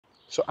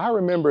So I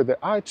remember that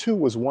I too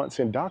was once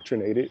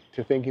indoctrinated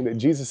to thinking that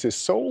Jesus'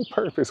 sole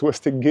purpose was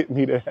to get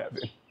me to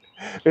heaven.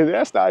 And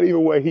that's not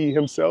even what he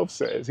himself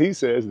says. He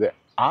says that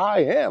I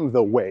am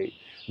the way,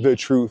 the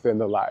truth, and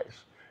the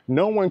life.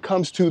 No one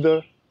comes to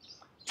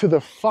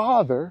the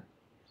Father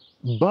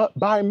but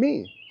by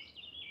me,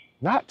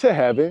 not to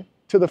heaven,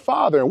 to the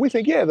Father. And we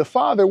think, yeah, the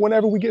Father,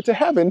 whenever we get to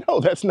heaven. No,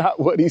 that's not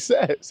what he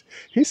says.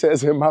 He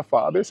says, in my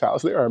Father's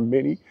house, there are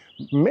many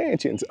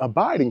mansions,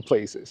 abiding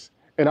places.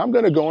 And I'm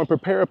going to go and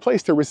prepare a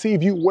place to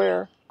receive you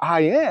where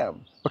I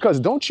am. Because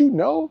don't you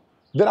know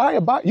that I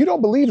abide? You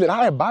don't believe that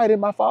I abide in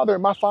my Father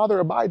and my Father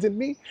abides in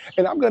me?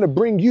 And I'm going to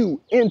bring you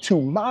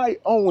into my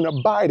own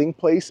abiding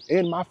place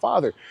in my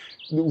Father.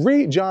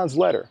 Read John's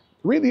letter.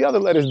 Read the other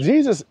letters.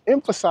 Jesus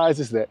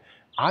emphasizes that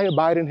I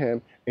abide in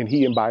him and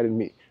he abide in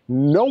me.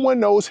 No one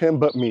knows him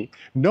but me.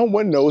 No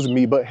one knows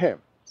me but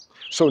him.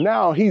 So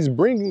now he's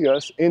bringing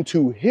us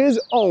into his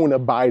own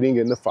abiding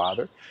in the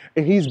Father,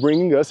 and he's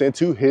bringing us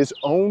into his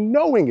own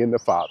knowing in the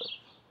Father.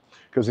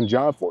 Because in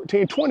John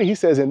 14:20, he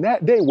says, in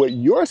that day, what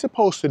you're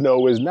supposed to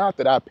know is not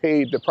that I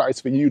paid the price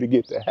for you to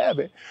get to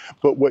heaven,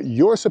 but what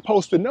you're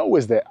supposed to know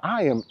is that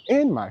I am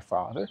in my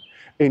Father,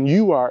 and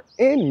you are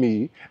in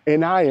me,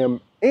 and I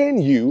am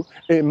in you,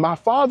 and my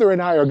Father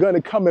and I are going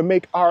to come and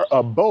make our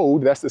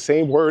abode. That's the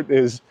same word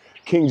as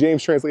King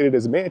James translated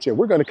as mansion.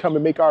 We're going to come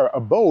and make our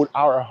abode,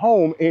 our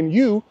home in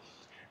you,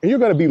 and you're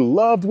going to be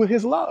loved with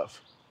his love.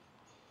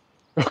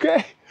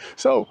 Okay?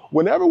 So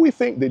whenever we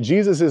think that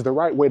Jesus is the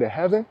right way to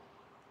heaven,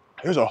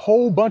 there's a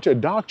whole bunch of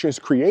doctrines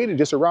created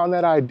just around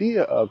that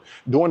idea of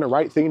doing the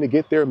right thing to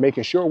get there,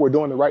 making sure we're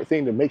doing the right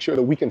thing to make sure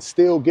that we can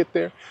still get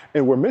there.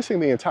 And we're missing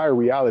the entire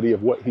reality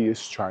of what he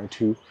is trying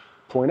to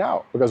point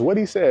out. Because what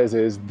he says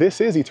is, this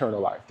is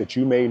eternal life, that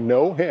you may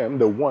know him,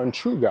 the one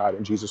true God,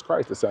 in Jesus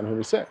Christ, the Son whom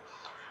he sent.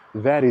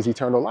 That is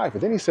eternal life.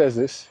 And then he says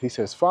this, he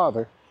says,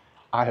 Father,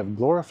 I have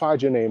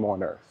glorified your name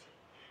on earth,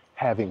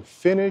 having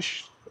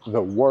finished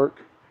the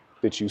work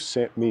that you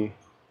sent me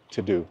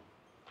to do.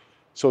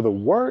 So the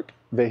work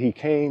that he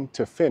came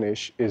to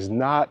finish is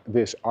not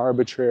this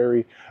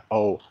arbitrary,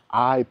 oh,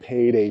 I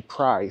paid a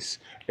price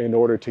in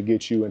order to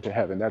get you into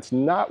heaven. That's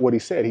not what he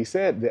said. He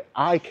said that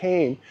I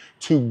came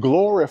to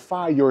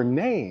glorify your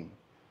name.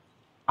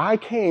 I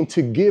came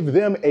to give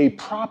them a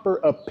proper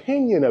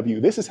opinion of you.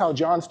 This is how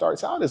John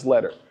starts out his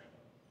letter.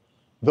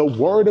 The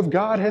word of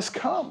God has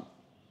come.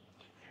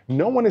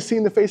 No one has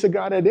seen the face of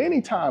God at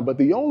any time, but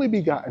the only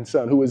begotten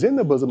Son who is in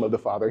the bosom of the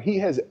Father. He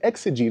has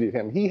exegeted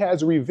him. He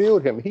has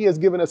revealed him. He has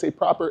given us a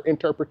proper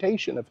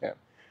interpretation of him.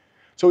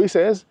 So he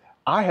says,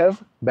 I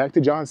have, back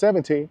to John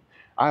 17,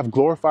 I have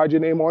glorified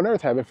your name on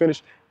earth, having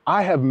finished.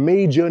 I have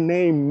made your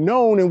name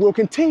known and will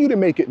continue to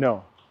make it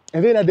known.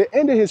 And then at the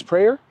end of his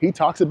prayer, he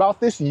talks about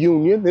this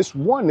union, this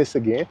oneness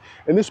again,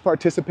 and this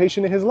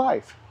participation in his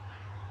life.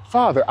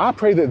 Father, I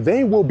pray that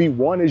they will be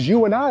one as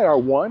you and I are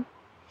one.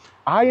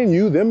 I and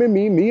you, them and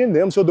me and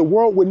them, so the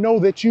world would know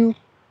that you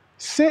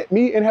sent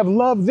me and have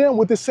loved them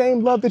with the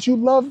same love that you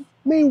love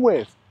me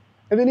with.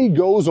 And then he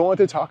goes on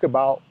to talk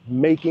about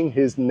making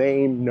his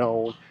name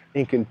known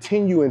and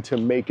continuing to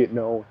make it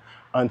known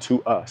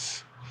unto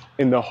us.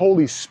 And the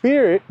Holy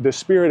Spirit, the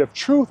Spirit of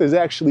truth, is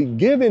actually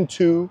given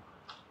to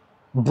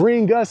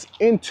bring us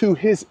into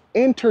his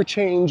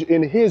interchange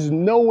in his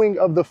knowing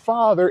of the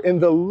Father and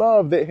the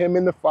love that him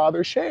and the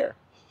Father share.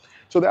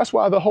 So that's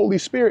why the Holy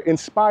Spirit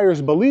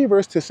inspires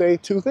believers to say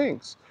two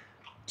things,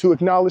 to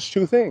acknowledge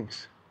two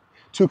things,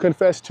 to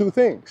confess two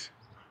things.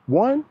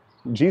 One,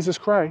 Jesus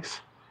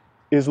Christ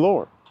is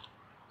Lord.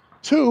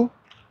 Two,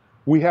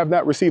 we have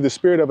not received the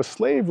spirit of a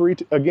slavery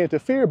again to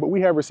fear, but we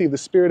have received the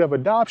spirit of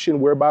adoption,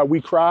 whereby we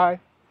cry,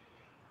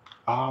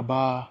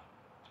 Abba,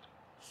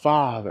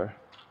 Father.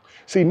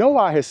 See, no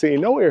eye has seen,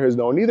 no ear has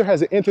known, neither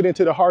has it entered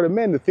into the heart of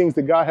men the things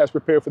that God has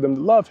prepared for them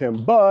to love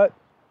him, but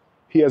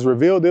he has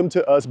revealed them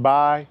to us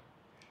by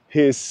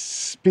his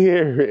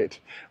Spirit,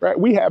 right?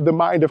 We have the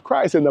mind of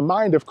Christ, and the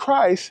mind of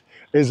Christ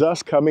is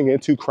us coming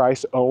into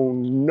Christ's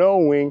own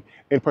knowing.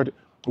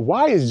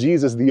 Why is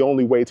Jesus the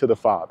only way to the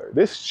Father?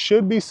 This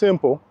should be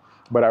simple,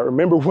 but I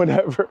remember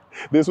whenever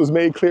this was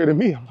made clear to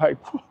me, I'm like,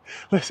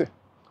 listen,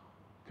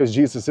 because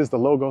Jesus is the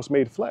Logos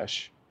made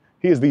flesh.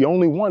 He is the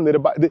only one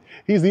that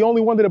he's the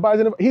only one that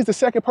abides in. He's the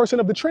second person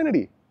of the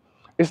Trinity.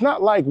 It's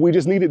not like we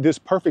just needed this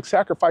perfect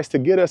sacrifice to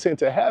get us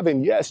into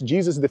heaven. Yes,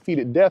 Jesus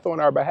defeated death on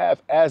our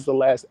behalf as the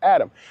last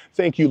Adam.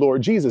 Thank you,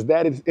 Lord Jesus.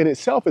 That in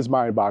itself is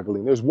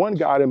mind-boggling. There's one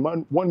God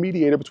and one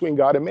mediator between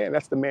God and man.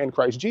 That's the man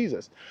Christ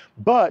Jesus.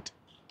 But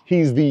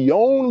he's the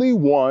only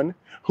one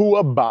who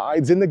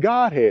abides in the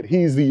Godhead.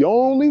 He's the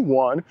only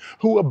one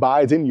who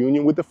abides in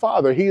union with the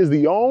Father. He is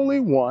the only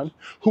one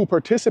who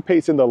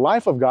participates in the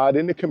life of God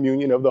in the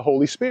communion of the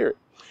Holy Spirit.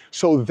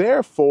 So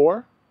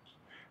therefore,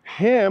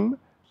 him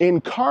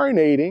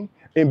incarnating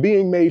and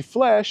being made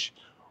flesh,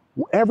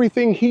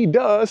 everything he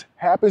does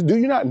happens. Do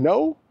you not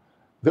know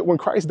that when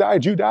Christ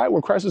died, you died?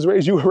 When Christ was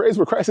raised, you were raised.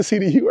 When Christ is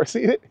seated, you are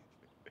seated.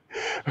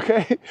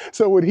 Okay?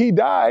 So when he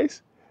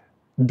dies,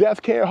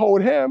 death can't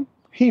hold him.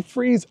 He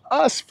frees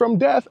us from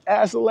death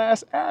as the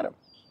last Adam.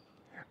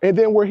 And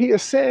then where he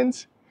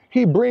ascends,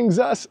 he brings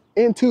us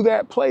into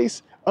that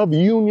place of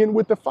union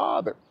with the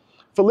Father.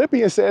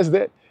 Philippians says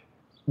that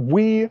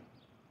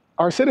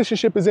our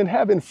citizenship is in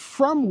heaven,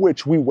 from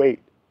which we wait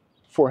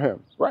for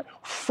him, right?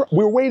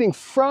 We're waiting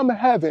from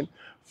heaven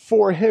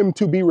for him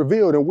to be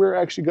revealed, and we're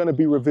actually going to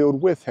be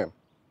revealed with him.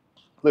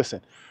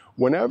 Listen,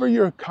 whenever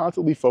you're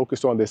constantly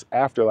focused on this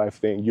afterlife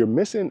thing, you're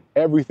missing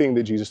everything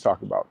that Jesus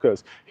talked about,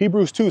 because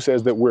Hebrews 2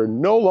 says that we're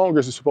no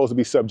longer supposed to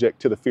be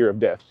subject to the fear of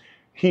death.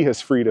 He has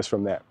freed us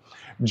from that.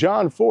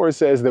 John 4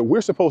 says that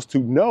we're supposed to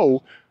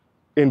know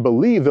and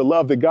believe the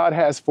love that God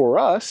has for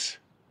us,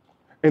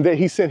 and that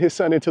he sent his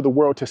son into the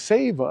world to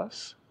save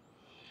us,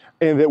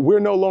 and that we're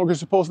no longer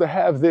supposed to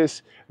have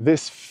this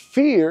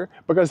fear,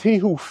 because he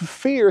who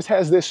fears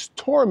has this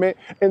torment,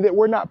 and that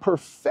we're not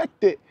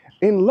perfected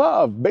in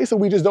love.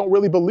 Basically, we just don't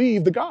really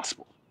believe the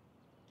gospel,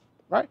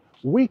 right?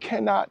 We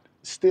cannot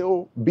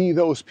still be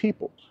those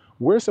people.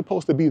 We're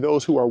supposed to be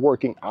those who are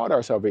working out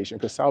our salvation,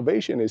 because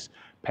salvation is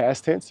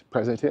past tense,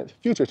 present tense,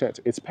 future tense.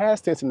 It's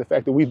past tense in the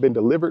fact that we've been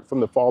delivered from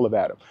the fall of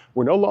Adam.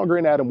 We're no longer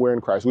in Adam, we're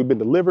in Christ. We've been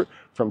delivered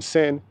from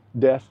sin,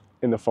 death,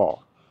 and the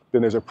fall.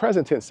 Then there's a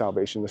present tense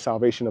salvation, the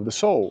salvation of the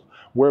soul,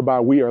 whereby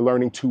we are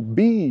learning to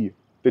be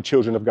the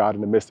children of God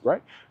in the midst,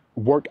 right?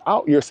 Work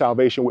out your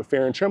salvation with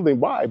fear and trembling.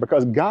 Why?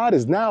 Because God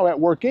is now at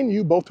work in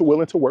you, both to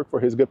will and to work for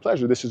his good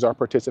pleasure. This is our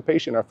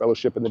participation, our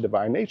fellowship in the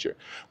divine nature,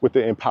 with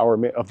the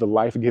empowerment of the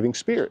life-giving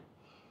spirit.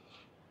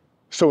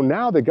 So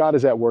now that God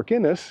is at work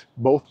in us,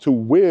 both to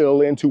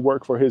will and to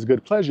work for his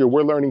good pleasure,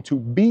 we're learning to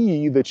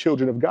be the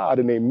children of God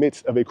in the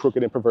midst of a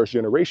crooked and perverse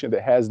generation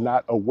that has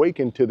not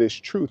awakened to this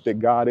truth that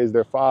God is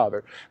their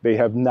Father. They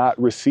have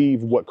not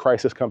received what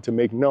Christ has come to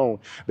make known.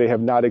 They have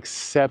not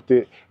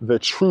accepted the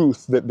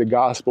truth that the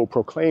gospel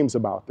proclaims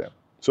about them.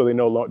 So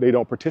they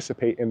don't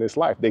participate in this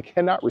life. They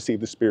cannot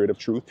receive the spirit of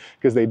truth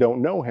because they don't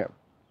know him,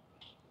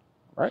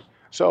 right?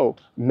 So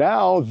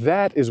now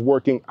that is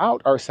working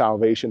out our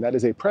salvation. That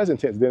is a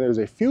present tense. Then there's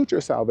a future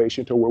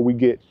salvation to where we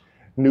get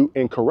new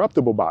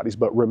incorruptible bodies.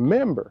 But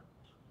remember,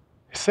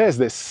 it says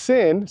that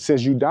sin,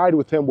 since you died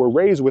with him, were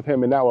raised with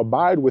him, and now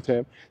abide with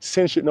him,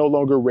 sin should no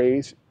longer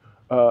reign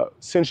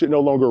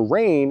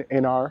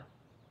in our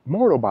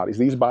mortal bodies,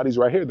 these bodies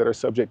right here that are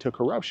subject to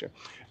corruption.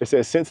 It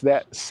says, since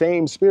that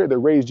same spirit that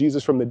raised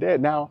Jesus from the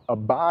dead now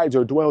abides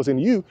or dwells in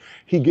you,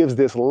 he gives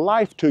this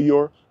life to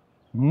your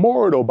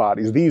mortal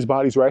bodies, these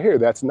bodies right here.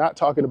 That's not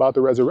talking about the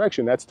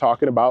resurrection. That's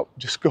talking about,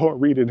 just go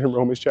and read it in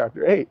Romans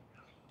chapter 8.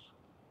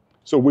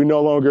 So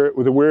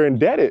we're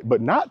indebted,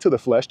 but not to the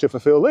flesh to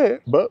fulfill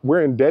it, but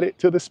we're indebted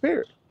to the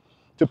spirit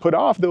to put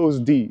off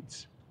those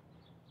deeds.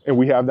 And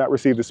we have not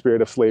received the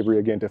spirit of slavery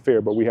again to fear,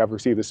 but we have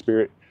received the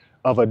spirit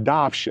of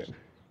adoption.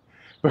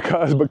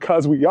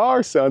 Because we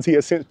are sons, he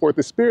has sent forth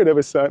the spirit of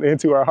his son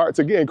into our hearts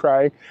again,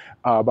 crying,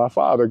 Abba,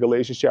 Father,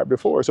 Galatians chapter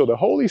 4. So the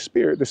Holy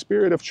Spirit, the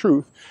spirit of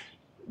truth,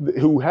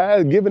 who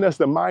has given us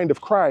the mind of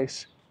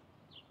Christ,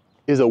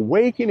 is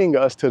awakening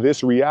us to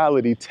this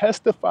reality,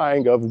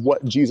 testifying of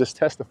what Jesus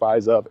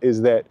testifies of,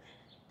 is that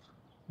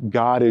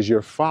God is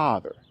your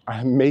Father.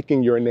 I'm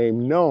making your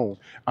name known.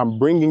 I'm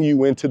bringing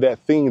you into that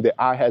thing that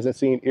eye hasn't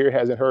seen, ear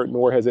hasn't heard,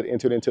 nor has it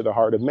entered into the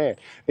heart of man,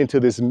 into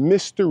this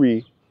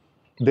mystery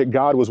that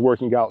God was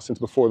working out since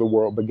before the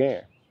world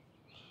began.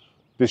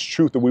 This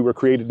truth that we were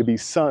created to be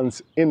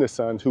sons in the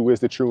Son, who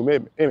is the true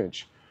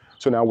image.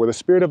 So now where the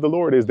Spirit of the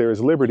Lord is, there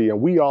is liberty,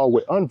 and we all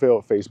with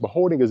unveiled face,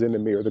 beholding as in the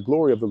mirror the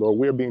glory of the Lord,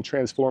 we are being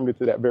transformed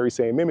into that very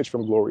same image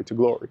from glory to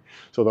glory.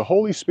 So the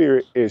Holy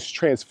Spirit is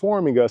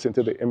transforming us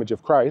into the image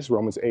of Christ,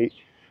 Romans 8.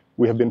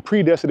 We have been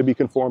predestined to be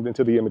conformed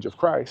into the image of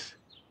Christ.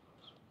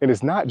 And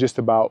it's not just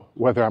about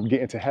whether I'm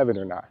getting to heaven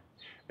or not.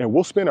 And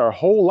we'll spend our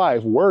whole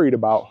life worried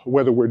about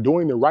whether we're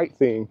doing the right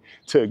thing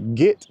to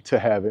get to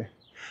heaven.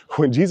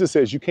 When Jesus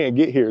says you can't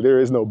get here, there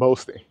is no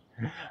boasting.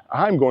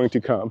 I'm going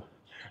to come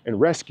and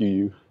rescue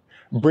you,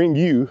 bring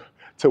you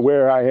to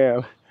where I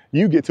am.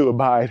 You get to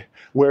abide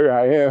where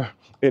I am.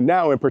 And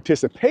now in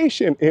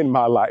participation in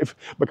my life,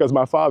 because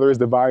my Father is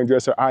the vine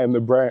dresser, I am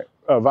the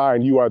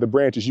vine, you are the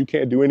branches. You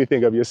can't do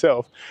anything of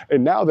yourself.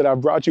 And now that I've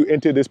brought you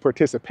into this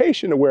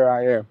participation of where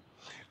I am,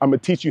 I'm going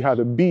to teach you how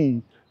to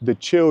be the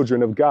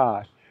children of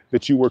God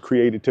that you were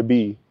created to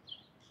be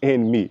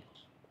in me.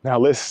 Now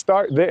let's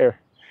start there.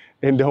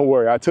 And don't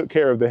worry, I took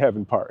care of the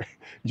heaven part.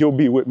 You'll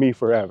be with me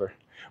forever.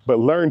 But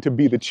learn to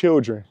be the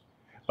children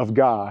of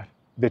God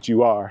that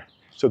you are,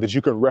 so that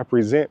you can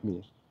represent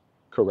me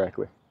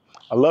correctly.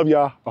 I love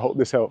y'all. I hope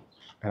this helped,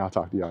 and I'll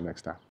talk to y'all next time.